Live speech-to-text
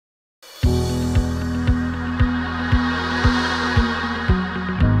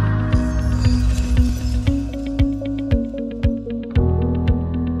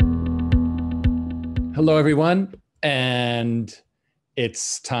Hello, everyone. And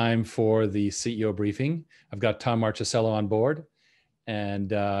it's time for the CEO briefing. I've got Tom Marchicello on board,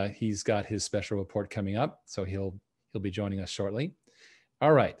 and he's got his special report coming up. So he'll be joining us shortly.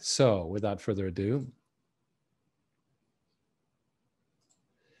 All right. So without further ado,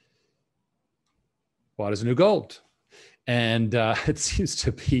 water's the new gold. And it seems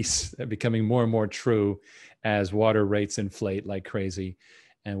to be becoming more and more true as water rates inflate like crazy.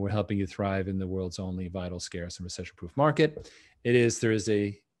 And we're helping you thrive in the world's only vital, scarce, and recession-proof market. It is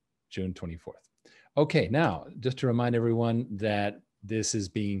Thursday, June 24th. Okay, now, just to remind everyone that this is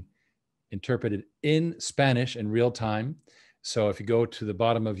being interpreted in Spanish in real time. So if you go to the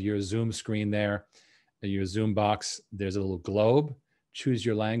bottom of your Zoom screen there, your Zoom box, there's a little globe. Choose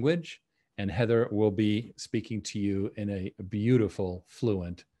your language, and Heather will be speaking to you in a beautiful,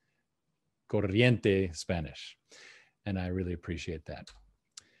 fluent, corriente Spanish. And I really appreciate that.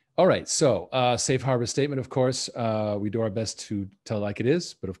 All right, so safe harbor statement, of course. We do our best to tell it like it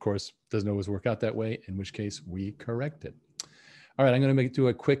is, but of course, it doesn't always work out that way, in which case we correct it. All right, I'm going to do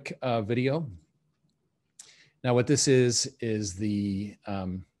a quick video. Now, what this is the,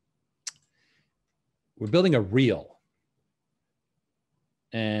 we're building a reel.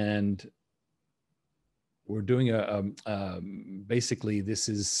 And we're doing basically, this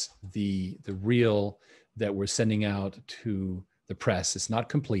is the reel that we're sending out to the press. It's not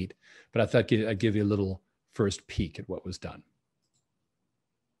complete, but I thought I'd give you a little first peek at what was done.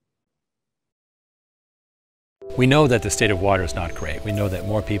 We know that the state of water is not great. We know that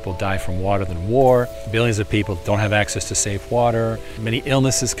more people die from water than war. Billions of people don't have access to safe water. Many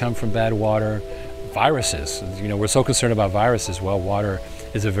illnesses come from bad water. Viruses, we're so concerned about viruses. Well, water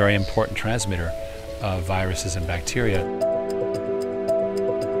is a very important transmitter of viruses and bacteria.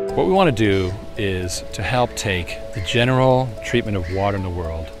 What we want to do is to help take the general treatment of water in the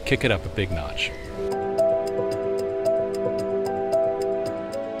world, kick it up a big notch.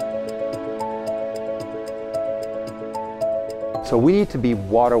 So we need to be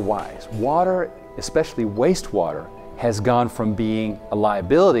water wise. Water, especially wastewater, has gone from being a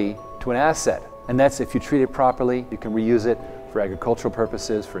liability to an asset. And that's if you treat it properly, you can reuse it for agricultural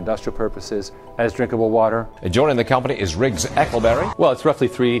purposes, for industrial purposes, as drinkable water. Joining the company is Riggs Eckelberry. Well, it's roughly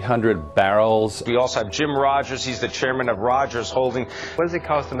 300 barrels. We also have Jim Rogers. He's the chairman of Rogers Holding. What does it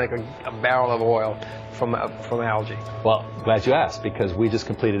cost to make a barrel of oil from algae? Well, glad you asked, because we just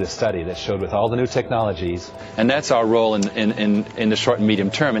completed a study that showed with all the new technologies, and that's our role in the short and medium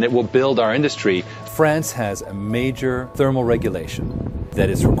term, and it will build our industry. France has a major thermal regulation that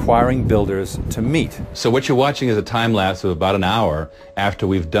is requiring builders to meet. So what you're watching is a time lapse of about an hour after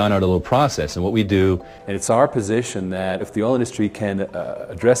we've done our little process. And what we do, and it's our position that if the oil industry can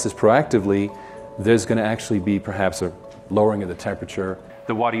address this proactively, there's going to actually be perhaps a lowering of the temperature.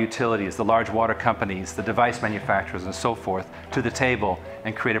 The water utilities, the large water companies, the device manufacturers, and so forth, to the table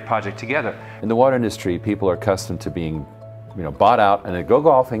and create a project together. In the water industry, people are accustomed to being bought out and they go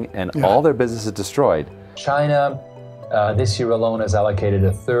golfing and all their business is destroyed. China, this year alone, has allocated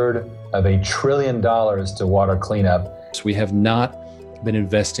 $1/3 of $1 trillion to water cleanup. So we have not been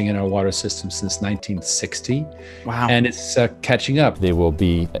investing in our water system since 1960. Wow. And it's catching up. They will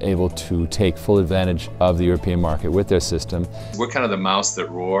be able to take full advantage of the European market with their system. We're kind of the mouse that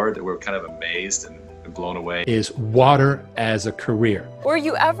roared. We're kind of amazed and blown away. Is water as a career. Were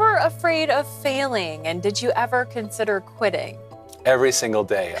you ever afraid of failing, and did you ever consider quitting? Every single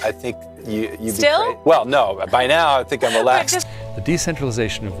day. I think you'd Still? be great. Well, no, by now I think I'm relaxed. The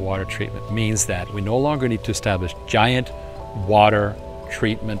decentralization of water treatment means that we no longer need to establish giant water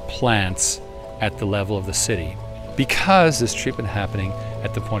treatment plants at the level of the city, because there's treatment happening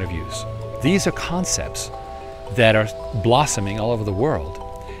at the point of use. These are concepts that are blossoming all over the world,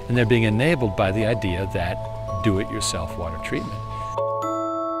 and they're being enabled by the idea that do-it-yourself water treatment.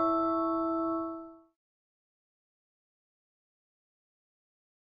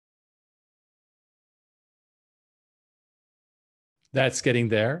 That's getting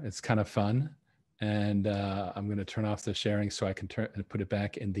there. It's kind of fun. And I'm going to turn off the sharing so I can put it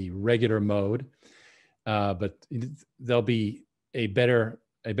back in the regular mode. But there'll be a better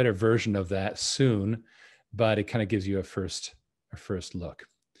version of that soon, but it kind of gives you a first look.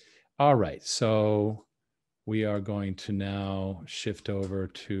 All right, so we are going to now shift over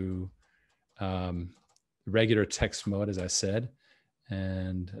to regular text mode, as I said,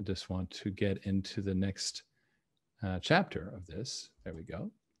 and I just want to get into the next chapter of this. There we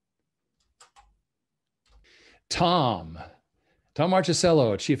go. Tom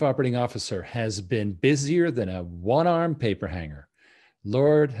Marchicello, Chief Operating Officer, has been busier than a one-armed paper hanger.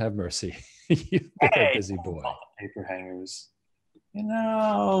 Lord have mercy. You've been a busy boy. Paper hangers.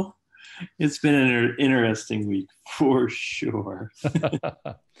 it's been an interesting week for sure.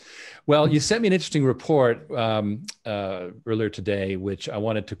 Well, you sent me an interesting report earlier today, which I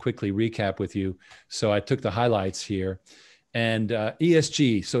wanted to quickly recap with you. So I took the highlights here. And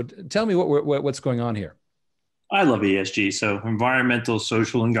ESG. So tell me what's going on here. I love ESG. So environmental,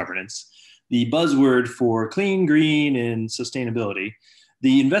 social, and governance. The buzzword for clean, green, and sustainability.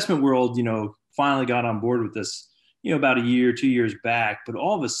 The investment world, finally got on board with this, about a year, 2 years back. But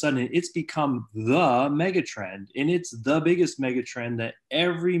all of a sudden, it's become the megatrend. And it's the biggest megatrend that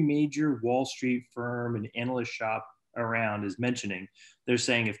every major Wall Street firm and analyst shop around is mentioning. They're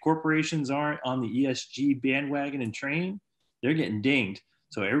saying if corporations aren't on the ESG bandwagon and train, they're getting dinged.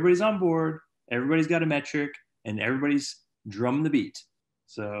 So everybody's on board, everybody's got a metric, and everybody's drumming the beat.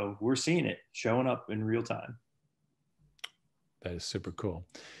 So we're seeing it showing up in real time. That is super cool.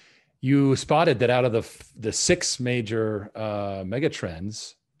 You spotted that out of the 6 major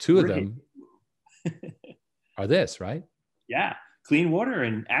megatrends, 2 of them are this, right? Yeah, clean water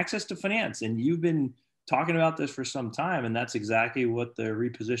and access to finance. And you've been talking about this for some time, and that's exactly what the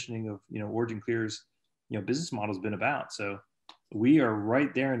repositioning of Origin Clear's business model has been about. So we are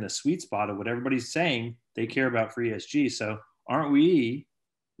right there in the sweet spot of what everybody's saying they care about for ESG. So aren't we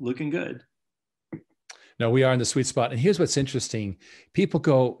looking good? No, we are in the sweet spot. And here's what's interesting. People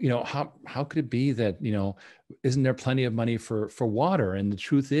go, how could it be that, isn't there plenty of money for water? And the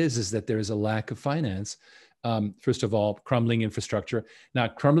truth is that there is a lack of finance. First of all, crumbling infrastructure. Now,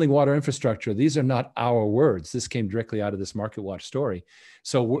 crumbling water infrastructure, these are not our words. This came directly out of this MarketWatch story.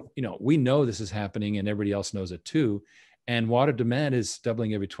 So, we know this is happening and everybody else knows it too. And water demand is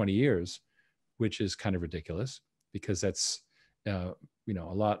doubling every 20 years, which is kind of ridiculous because that's,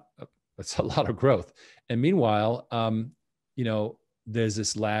 that's a lot of growth. And meanwhile, there's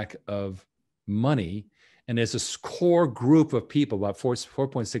this lack of money, and there's this core group of people, about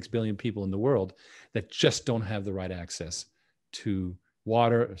 4.6 billion people in the world, that just don't have the right access to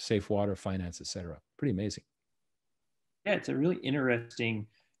water, safe water, finance, et cetera. Pretty amazing. Yeah, it's a really interesting,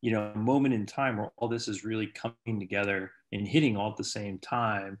 moment in time where all this is really coming together and hitting all at the same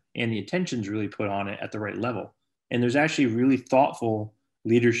time, and the attention's really put on it at the right level. And there's actually really thoughtful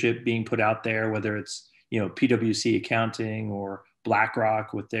leadership being put out there, whether it's PwC accounting or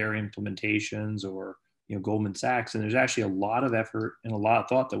BlackRock with their implementations, or Goldman Sachs. And there's actually a lot of effort and a lot of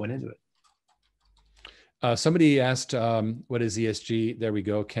thought that went into it. Somebody asked, what is ESG? There we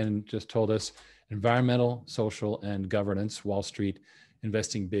go. Ken just told us: environmental, social, and governance. Wall Street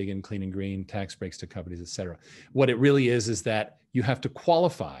investing big in clean and green, tax breaks to companies, et cetera. What it really is that you have to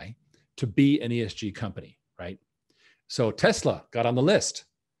qualify to be an ESG company, right? So Tesla got on the list,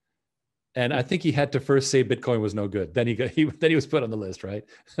 and I think he had to first say Bitcoin was no good. Then he was put on the list, right?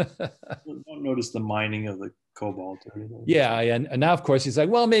 Don't notice the mining of the cobalt or anything. Yeah, and now of course he's like,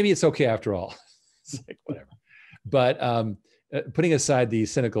 well, maybe it's okay after all. It's like, whatever. But putting aside the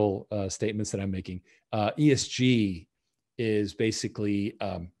cynical statements that I'm making, ESG is basically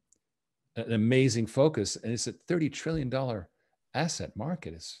an amazing focus, and it's a $30 trillion asset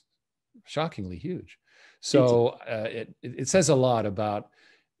market. It's shockingly huge. So it says a lot about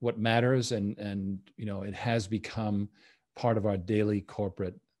what matters, and it has become part of our daily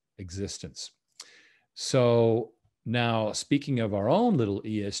corporate existence. So now, speaking of our own little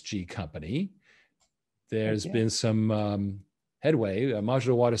ESG company, there's been some headway.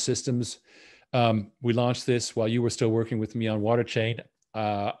 Modular Water Systems. We launched this while you were still working with me on Water Chain.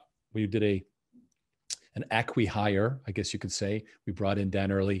 We did an acqui-hire, I guess you could say. We brought in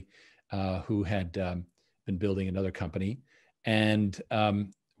Dan Early, who had been building another company, and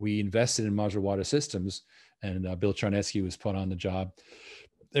we invested in Modular Water Systems, and Bill Charneski was put on the job,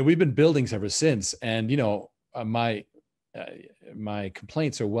 and we've been building ever since. And my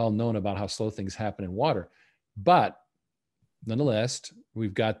complaints are well known about how slow things happen in water, but nonetheless,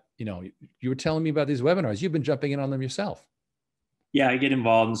 we've got, you were telling me about these webinars. You've been jumping in on them yourself. Yeah, I get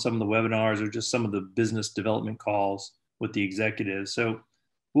involved in some of the webinars or just some of the business development calls with the executives. So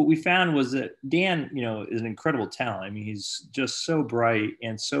what we found was that Dan, is an incredible talent. I mean, he's just so bright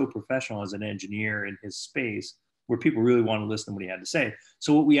and so professional as an engineer in his space, where people really want to listen to what he had to say.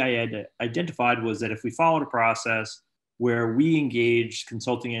 So what we had identified was that if we followed a process where we engaged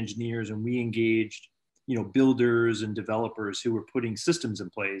consulting engineers and we engaged, builders and developers who were putting systems in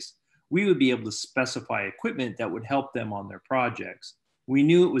place, we would be able to specify equipment that would help them on their projects. We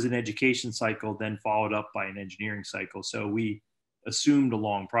knew it was an education cycle, then followed up by an engineering cycle. So we assumed a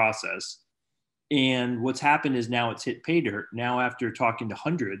long process. And what's happened is now it's hit pay dirt. Now, after talking to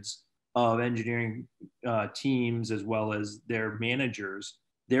hundreds of engineering teams, as well as their managers,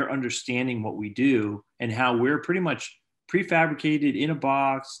 they're understanding what we do and how we're pretty much prefabricated in a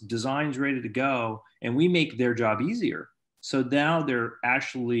box, designs ready to go, and we make their job easier. So now they're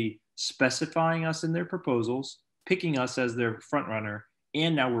actually specifying us in their proposals, picking us as their front runner,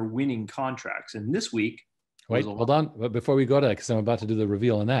 and now we're winning contracts. And this week, wait, hold on. But before we go to that, because I'm about to do the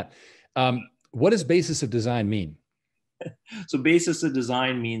reveal on that, what does basis of design mean? So basis of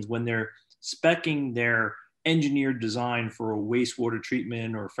design means when they're speccing their engineered design for a wastewater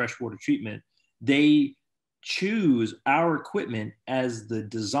treatment or freshwater treatment, they choose our equipment as the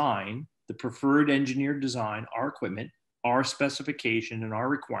design, the preferred engineered design, our equipment, our specification, and our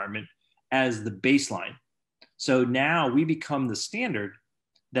requirement as the baseline. So now we become the standard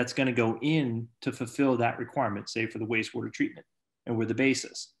that's going to go in to fulfill that requirement, say for the wastewater treatment, and we're the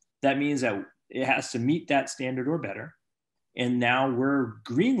basis. That means that it has to meet that standard or better. And now we're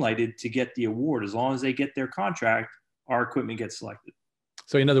green lighted to get the award. As long as they get their contract, our equipment gets selected.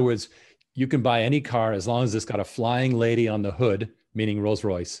 So in other words, you can buy any car as long as it's got a flying lady on the hood, meaning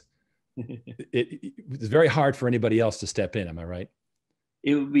Rolls-Royce. It's very hard for anybody else to step in. Am I right?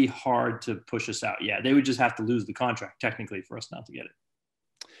 It would be hard to push us out. Yeah, they would just have to lose the contract technically for us not to get it.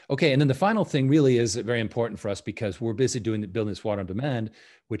 Okay, and then the final thing really is very important for us because we're busy building this water on demand,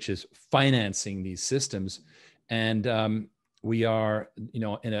 which is financing these systems, and we are, in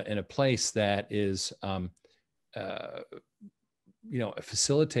a place that is,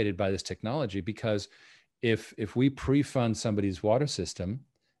 facilitated by this technology. Because if we pre-fund somebody's water system,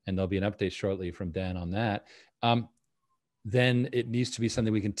 and there'll be an update shortly from Dan on that, then it needs to be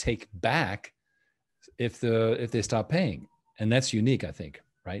something we can take back if they stop paying, and that's unique, I think.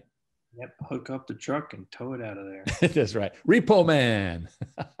 Right? Yep. Hook up the truck and tow it out of there. That's right. Repo Man.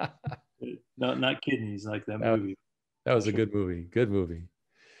 No, not kidneys like that movie. That was a good movie. Good movie.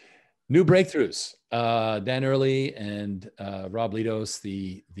 New breakthroughs. Dan Early and Rob Litos,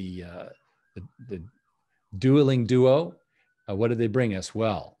 the dueling duo. What did they bring us?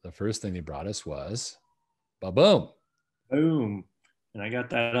 Well, the first thing they brought us was ba-boom. Boom. And I got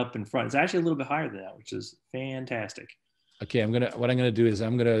that up in front. It's actually a little bit higher than that, which is fantastic. Okay, what I'm gonna do is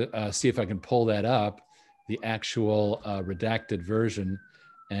I'm gonna see if I can pull that up, the actual redacted version,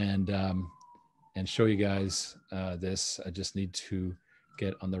 and show you guys this. I just need to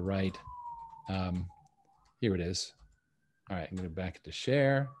get on the right. Here it is. All right, I'm gonna back it to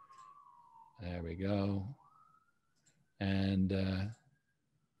share. There we go. And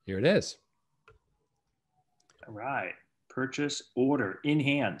here it is. All right, purchase order in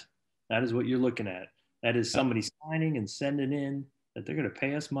hand. That is what you're looking at. That is somebody signing and sending in that they're going to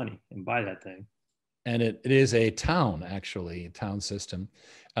pay us money and buy that thing. And it is a town system.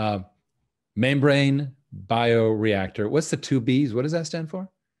 Membrane bioreactor. What's the 2Bs? What does that stand for?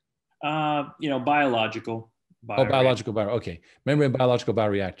 Biological. Biological bio. Okay. Membrane biological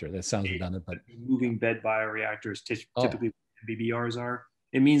bioreactor. That sounds redundant, but moving bed bioreactors typically BBRs are.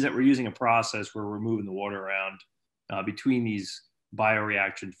 It means that we're using a process where we're moving the water around between these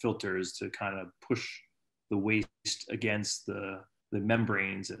bioreaction filters to kind of push the waste against the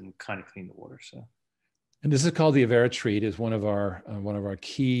membranes and kind of clean the water. So, and this is called the Averitreat. Is one of our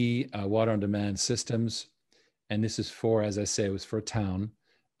key water on demand systems, and this is for, as I say, it was for a town,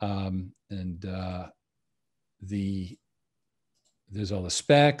 and there's all the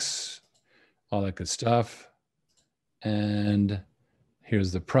specs, all that good stuff, and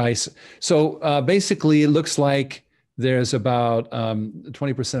here's the price. So basically, it looks like there's about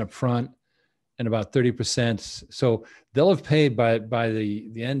 20% up front and about 30%. So they'll have paid by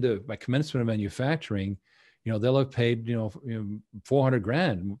the end of, by commencement of manufacturing, they'll have paid, 400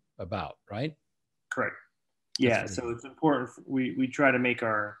 grand about, right? Correct. Yeah. So it's important. We try to make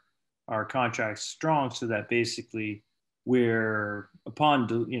our contracts strong so that basically we're upon,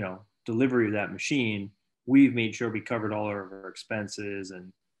 delivery of that machine, we've made sure we covered all of our expenses,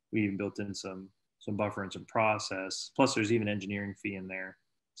 and we even built in some buffer and some process. Plus there's even engineering fee in there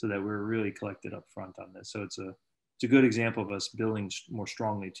so that we're really collected up front on this. So it's a good example of us building more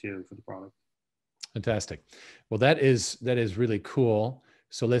strongly too for the product. Fantastic. Well, that is really cool.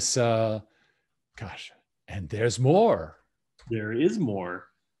 So let's, and there's more. There is more.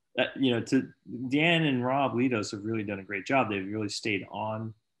 To Dan and Rob Litos have really done a great job. They've really stayed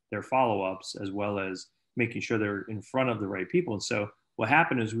on their follow-ups as well as making sure they're in front of the right people. And so what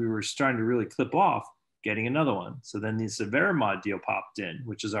happened is we were starting to really clip off getting another one. So then the Severimod deal popped in,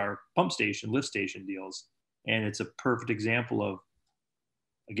 which is our pump station, lift station deals. And it's a perfect example of,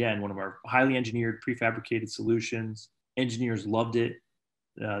 again, one of our highly engineered prefabricated solutions. Engineers loved it.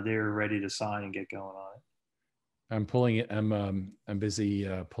 They're ready to sign and get going on it. I'm pulling it. I'm busy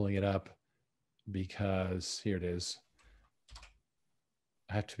pulling it up because here it is.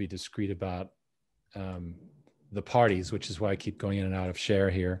 I have to be discreet about the parties, which is why I keep going in and out of share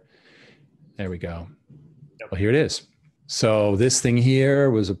here. There we go. Well, here it is. So this thing here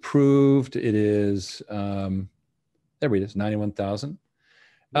was approved. It is, there it is, 91,000.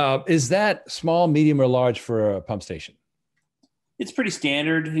 Is that small, medium, or large for a pump station? It's pretty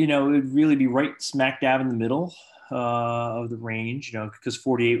standard. You know, it would really be right smack dab in the middle of the range, you know, because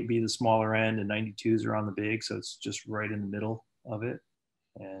 48 would be the smaller end and 92s are on the big. So it's just right in the middle of it.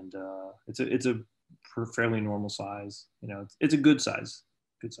 And it's a fairly normal size. You know, it's a good size.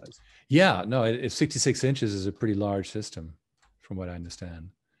 Good size. Yeah, no, it's 66 inches is a pretty large system from what I understand.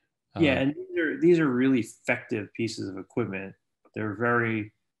 Yeah, and these are really effective pieces of equipment. They're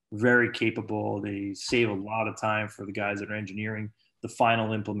very, very capable. They save a lot of time for the guys that are engineering the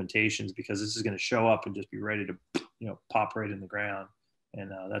final implementations, because this is going to show up and just be ready to, you know, pop right in the ground.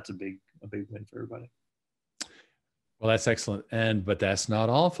 And that's a big win for everybody. Well, that's excellent. But that's not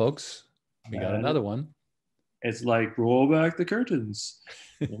all, folks. We got another one. It's like roll back the curtains.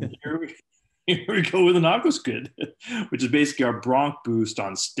 And here we go with an aquaskid, which is basically our bronc boost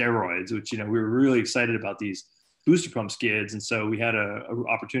on steroids, which, you know, we were really excited about these booster pump skids. And so we had a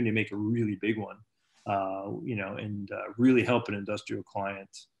opportunity to make a really big one, you know, and really help an industrial client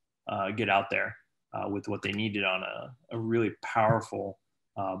get out there with what they needed on a really powerful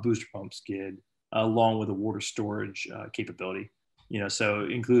booster pump skid, along with a water storage capability. You know, so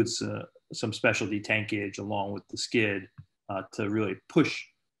it includes some specialty tankage along with the skid to really push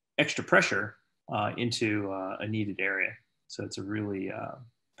extra pressure into a needed area. So it's a really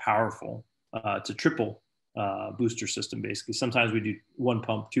powerful, it's a triple booster system, basically. Sometimes we do one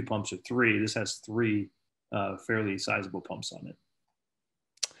pump, two pumps, or three. This has three fairly sizable pumps on it.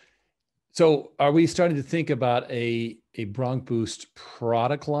 So are we starting to think about a bronc boost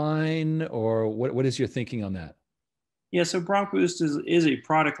product line, or what is your thinking on that? Yeah, so Bronc Boost is a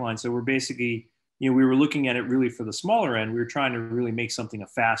product line. So we're basically, you know, we were looking at it really for the smaller end. We were trying to really make something a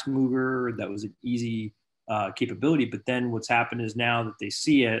fast mover that was an easy capability. But then what's happened is now that they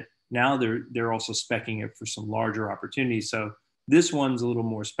see it, now they're also speccing it for some larger opportunities. So this one's a little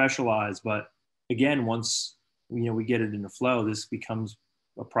more specialized. But again, once, you know, we get it in the flow, this becomes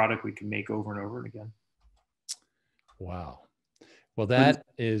a product we can make over and over again. Wow. Well, that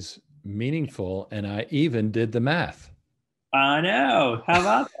is meaningful. And I even did the math. I know. How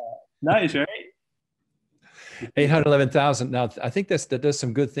about that? Nice, right? 811,000. Now, I think that does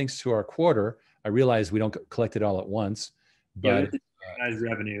some good things to our quarter. I realize we don't collect it all at once, but yeah,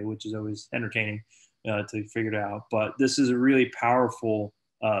 revenue, which is always entertaining to figure it out. But this is a really powerful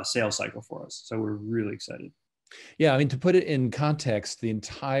sales cycle for us, so we're really excited. Yeah, I mean, to put it in context, the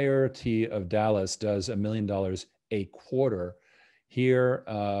entirety of Dallas does $1 million a quarter. Here,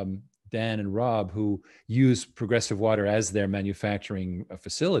 Dan and Robb, who use Progressive Water as their manufacturing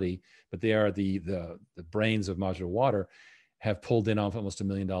facility, but they are the brains of Modular Water, have pulled in off almost $1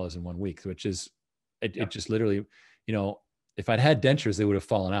 million in 1 week, which is, it just literally, you know, if I'd had dentures, they would have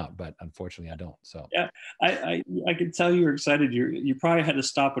fallen out, but unfortunately I don't. So yeah, I could tell you were excited. You probably had to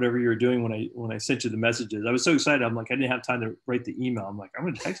stop whatever you were doing when I sent you the messages. I was so excited. I'm like, I didn't have time to write the email. I'm like, I'm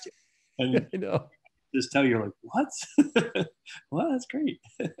going to text you. And I know. Just tell you, you're like, what? Well, that's great.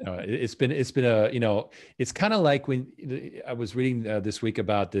 No, it's been a, you know, it's kind of like when I was reading this week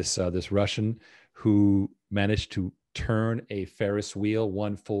about this Russian who managed to turn a Ferris wheel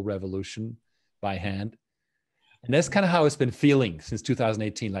 1 full revolution by hand. And that's kind of how it's been feeling since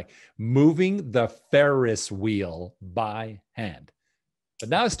 2018, like moving the Ferris wheel by hand. But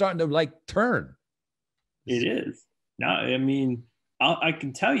now it's starting to like turn. It is. Now, I mean, I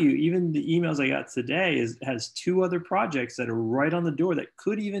can tell you, even the emails I got today has 2 other projects that are right on the door that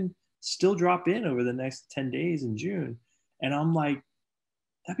could even still drop in over the next 10 days in June. And I'm like,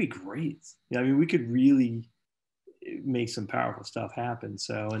 that'd be great. I mean, we could really make some powerful stuff happen.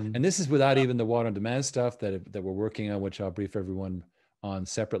 So, and this is without even the water on demand stuff that we're working on, which I'll brief everyone on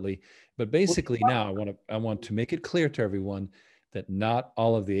separately. But basically now I want to make it clear to everyone that not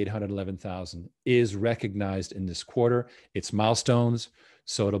all of the 811,000 is recognized in this quarter. It's milestones,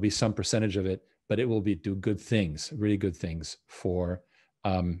 so it'll be some percentage of it, but it will do good things, really good things for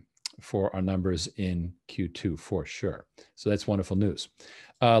our numbers in Q2 for sure. So that's wonderful news.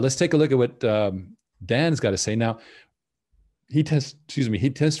 Let's take a look at what Dan's got to say. Now, he tends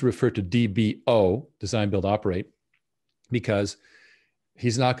to refer to DBO, design, build, operate, because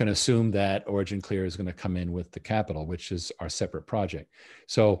he's not going to assume that Origin Clear is going to come in with the capital, which is our separate project.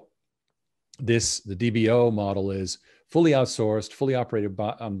 So the DBO model is fully outsourced, fully operated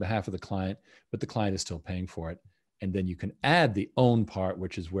on behalf of the client, but the client is still paying for it. And then you can add the own part,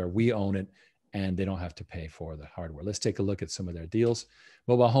 which is where we own it, and they don't have to pay for the hardware. Let's take a look at some of their deals.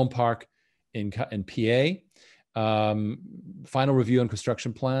 Mobile Home Park in PA. Final review on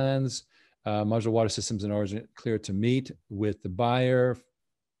construction plans, modular water systems in origin clear to meet with the buyer,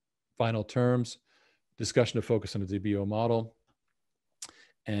 final terms, discussion to focus on the DBO model.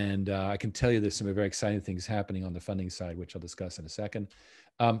 And I can tell you there's some very exciting things happening on the funding side, which I'll discuss in a second.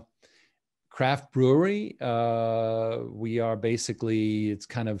 Craft brewery, we are basically, it's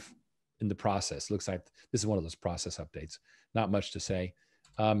kind of in the process. Looks like this is one of those process updates. Not much to say.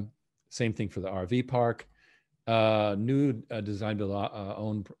 Same thing for the RV park. New design build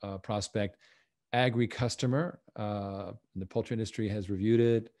own prospect. Agri customer, the poultry industry has reviewed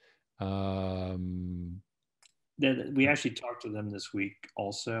it. We actually talked to them this week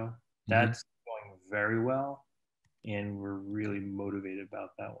also. That's going very well. And we're really motivated about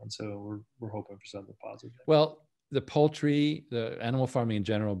that one. So we're hoping for something positive. Well, the poultry, the animal farming in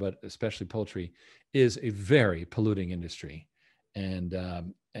general, but especially poultry, is a very polluting industry. And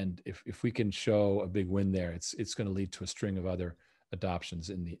if we can show a big win there, it's going to lead to a string of other adoptions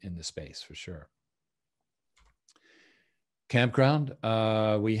in the space for sure. Campground,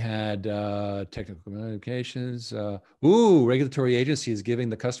 we had technical communications. Regulatory agency is giving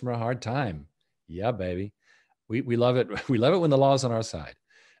the customer a hard time. Yeah, baby. We love it. We love it when the law is on our side.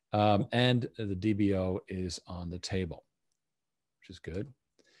 And the DBO is on the table, which is good.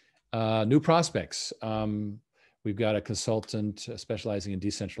 New prospects. We've got a consultant specializing in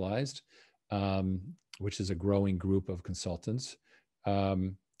decentralized, which is a growing group of consultants,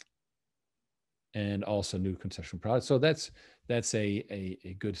 and also new construction products. So that's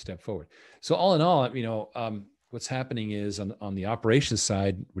a good step forward. So all in all, what's happening is on the operations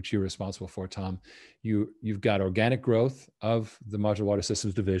side, which you're responsible for, Tom, you've got organic growth of the Modular Water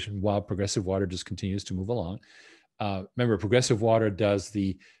Systems division while Progressive Water just continues to move along. Remember, Progressive Water does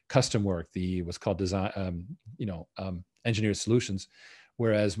the custom work, what's called design, engineered solutions,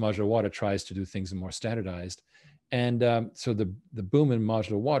 whereas Modular Water tries to do things more standardized. And so the boom in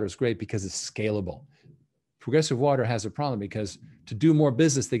Modular Water is great because it's scalable. Progressive Water has a problem because to do more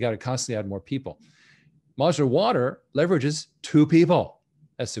business, they got to constantly add more people. Modular Water leverages 2 people.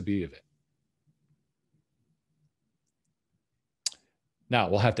 That's the beauty of it. Now,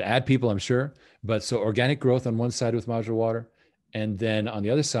 we'll have to add people, I'm sure. But so organic growth on one side with Modular Water. And then on the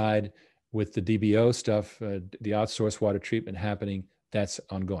other side, with the DBO stuff, the outsourced water treatment happening, that's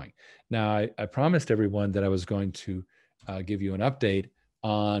ongoing. Now, I promised everyone that I was going to give you an update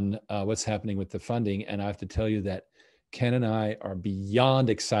on what's happening with the funding. And I have to tell you that Ken and I are beyond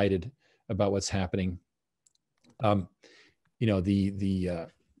excited about what's happening. The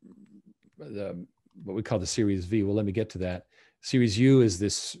what we call the Series V. Well, let me get to that. Series U is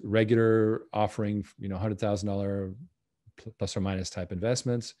this regular offering, $100,000 plus or minus type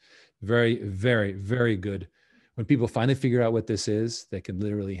investments. Very, very, very good. When people finally figure out what this is, they can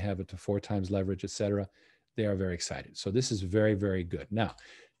literally have it to 4 times leverage, et cetera. They are very excited. So this is very, very good. Now,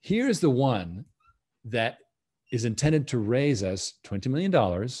 here's the one that is intended to raise us $20 million,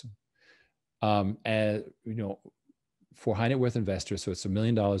 for high net worth investors. So it's $1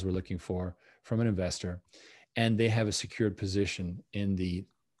 million we're looking for from an investor. And they have a secured position in the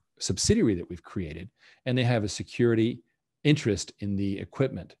subsidiary that we've created. And they have a security interest in the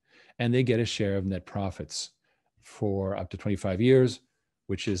equipment. And they get a share of net profits for up to 25 years,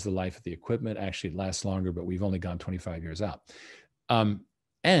 which is the life of the equipment. Actually, it lasts longer, but we've only gone 25 years out.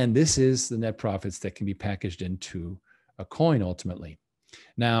 And this is the net profits that can be packaged into a coin ultimately.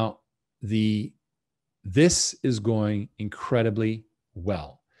 Now, this is going incredibly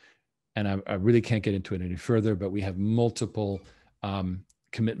well. And I really can't get into it any further, but we have multiple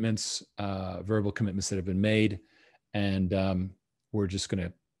commitments, verbal commitments that have been made. And I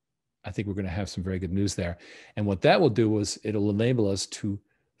think we're going to have some very good news there. And what that will do is it'll enable us to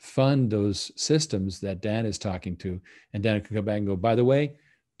fund those systems that Dan is talking to. And Dan can come back and go, by the way,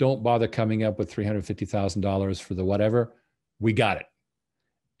 don't bother coming up with $350,000 for the whatever. We got it.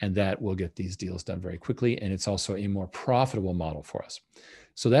 And that will get these deals done very quickly. And it's also a more profitable model for us.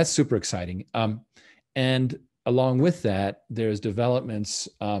 So that's super exciting. And along with that, there's developments.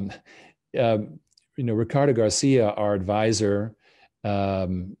 Ricardo Garcia, our advisor,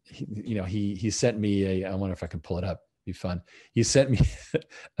 he sent me I wonder if I can pull it up. It'd be fun. He sent me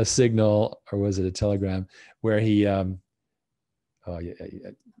a signal, or was it a telegram, where he, let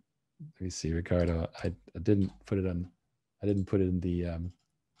me see, Ricardo. I didn't put it on. I didn't put it in the.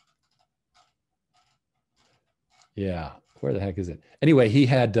 Yeah, where the heck is it? Anyway, he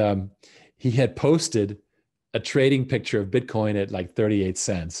had posted a trading picture of Bitcoin at like 38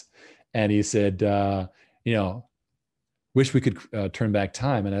 cents, and he said, wish we could turn back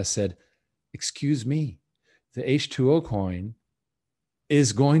time. And I said, excuse me, the H2O coin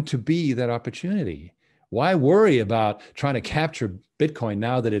is going to be that opportunity. Why worry about trying to capture Bitcoin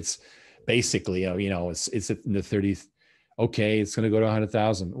now that it's basically, it's in the 30th. Okay, it's going to go to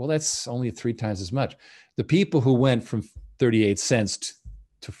 100,000. Well, that's only 3 times as much. The people who went from 38 cents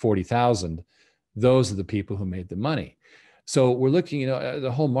to 40,000, those are the people who made the money. So we're looking,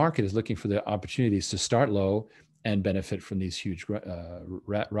 the whole market is looking for the opportunities to start low and benefit from these huge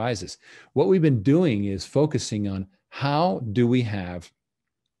rises. What we've been doing is focusing on how do we have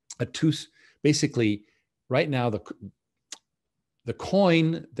basically right now, the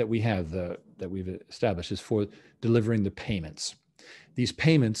coin that we have, that we've established is for delivering the payments. These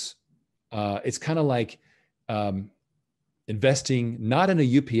payments, it's kind of like investing not in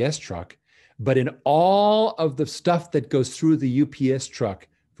a UPS truck, but in all of the stuff that goes through the UPS truck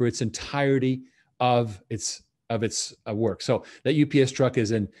for its entirety of its work. So that UPS truck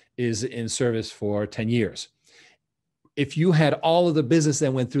is in service for 10 years. If you had all of the business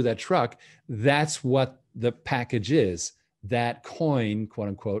that went through that truck, that's what the package is. That coin, quote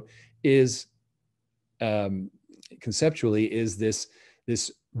unquote, is conceptually is this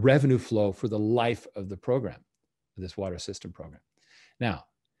revenue flow for the life of the program, this water system program. Now,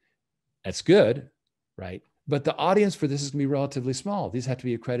 that's good, right? But the audience for this is going to be relatively small. These have to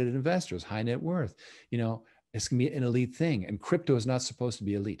be accredited investors, high net worth. It's going to be an elite thing, and crypto is not supposed to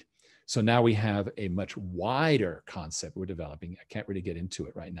be elite. So now we have a much wider concept we're developing. I can't really get into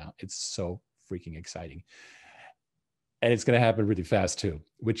it right now. It's so freaking exciting. And it's going to happen really fast too,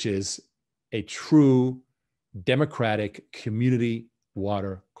 which is a true democratic community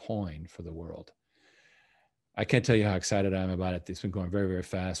water coin for the world. I can't tell you how excited I am about it. It's been going very, very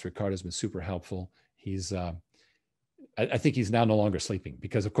fast. Ricardo's been super helpful. He's, I think he's now no longer sleeping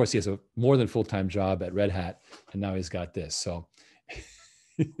because, of course, he has a more than full-time job at Red Hat, and now he's got this. So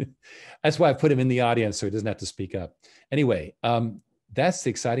that's why I put him in the audience so he doesn't have to speak up. Anyway, that's the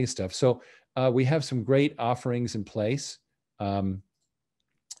exciting stuff. So we have some great offerings in place. And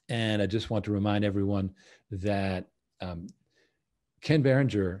I just want to remind everyone that Ken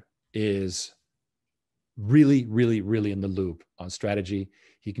Berenger is really, really, really in the loop on strategy.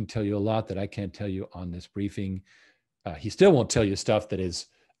 He can tell you a lot that I can't tell you on this briefing. He still won't tell you stuff that is,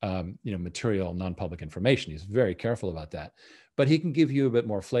 material, non-public information. He's very careful about that, but he can give you a bit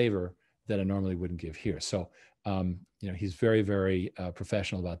more flavor that I normally wouldn't give here. So, he's very, very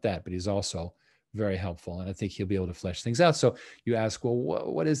professional about that, but he's also very helpful. And I think he'll be able to flesh things out. So you ask, well,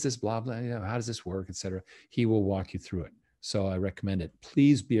 what is this, blah, blah, how does this work, et cetera? He will walk you through it. So I recommend it.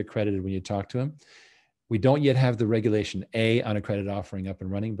 Please be accredited when you talk to him. We don't yet have the Regulation A unaccredited offering up and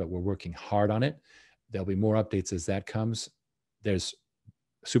running, but we're working hard on it. There'll be more updates as that comes. There's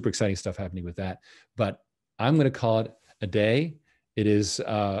super exciting stuff happening with that, but I'm going to call it a day. It is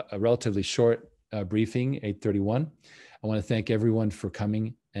a relatively short briefing, 8:31. I want to thank everyone for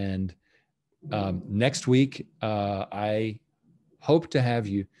coming. And next week, I hope to have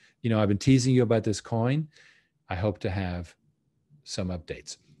you, I've been teasing you about this coin. I hope to have some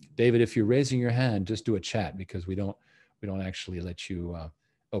updates. David, if you're raising your hand, just do a chat because we don't actually let you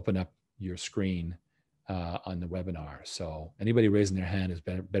open up your screen on the webinar. So anybody raising their hand is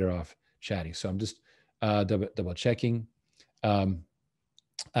better off chatting. So I'm just double checking.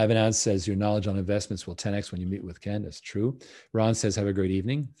 Ivan says your knowledge on investments will 10x when you meet with Ken. That's true. Ron says have a great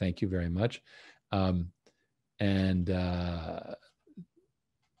evening. Thank you very much. Well,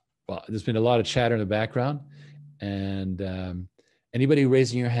 there's been a lot of chatter in the background, and anybody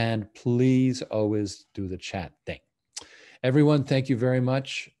raising your hand, please always do the chat thing. Everyone, thank you very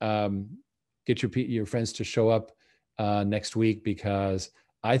much. Get your friends to show up next week because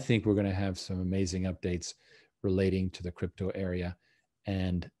I think we're going to have some amazing updates relating to the crypto area.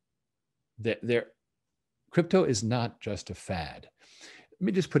 And crypto is not just a fad. Let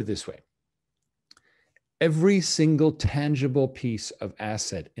me just put it this way. Every single tangible piece of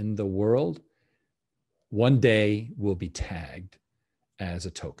asset in the world one day will be tagged as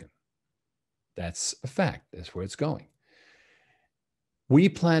a token. That's a fact. That's where it's going. We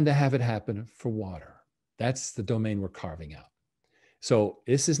plan to have it happen for water. That's the domain we're carving out. So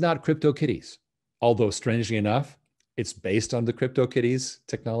this is not CryptoKitties, although strangely enough, it's based on the CryptoKitties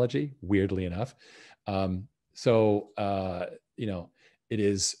technology, weirdly enough. It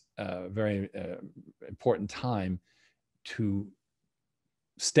is a very important time to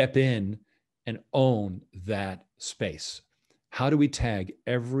step in and own that space. How do we tag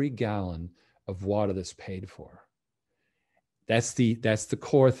every gallon of water that's paid for? That's the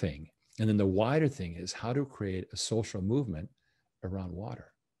core thing. And then the wider thing is how to create a social movement around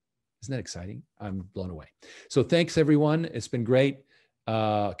water. Isn't that exciting? I'm blown away. So thanks, everyone. It's been great.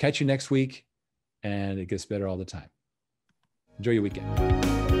 Catch you next week, and it gets better all the time. Enjoy your weekend.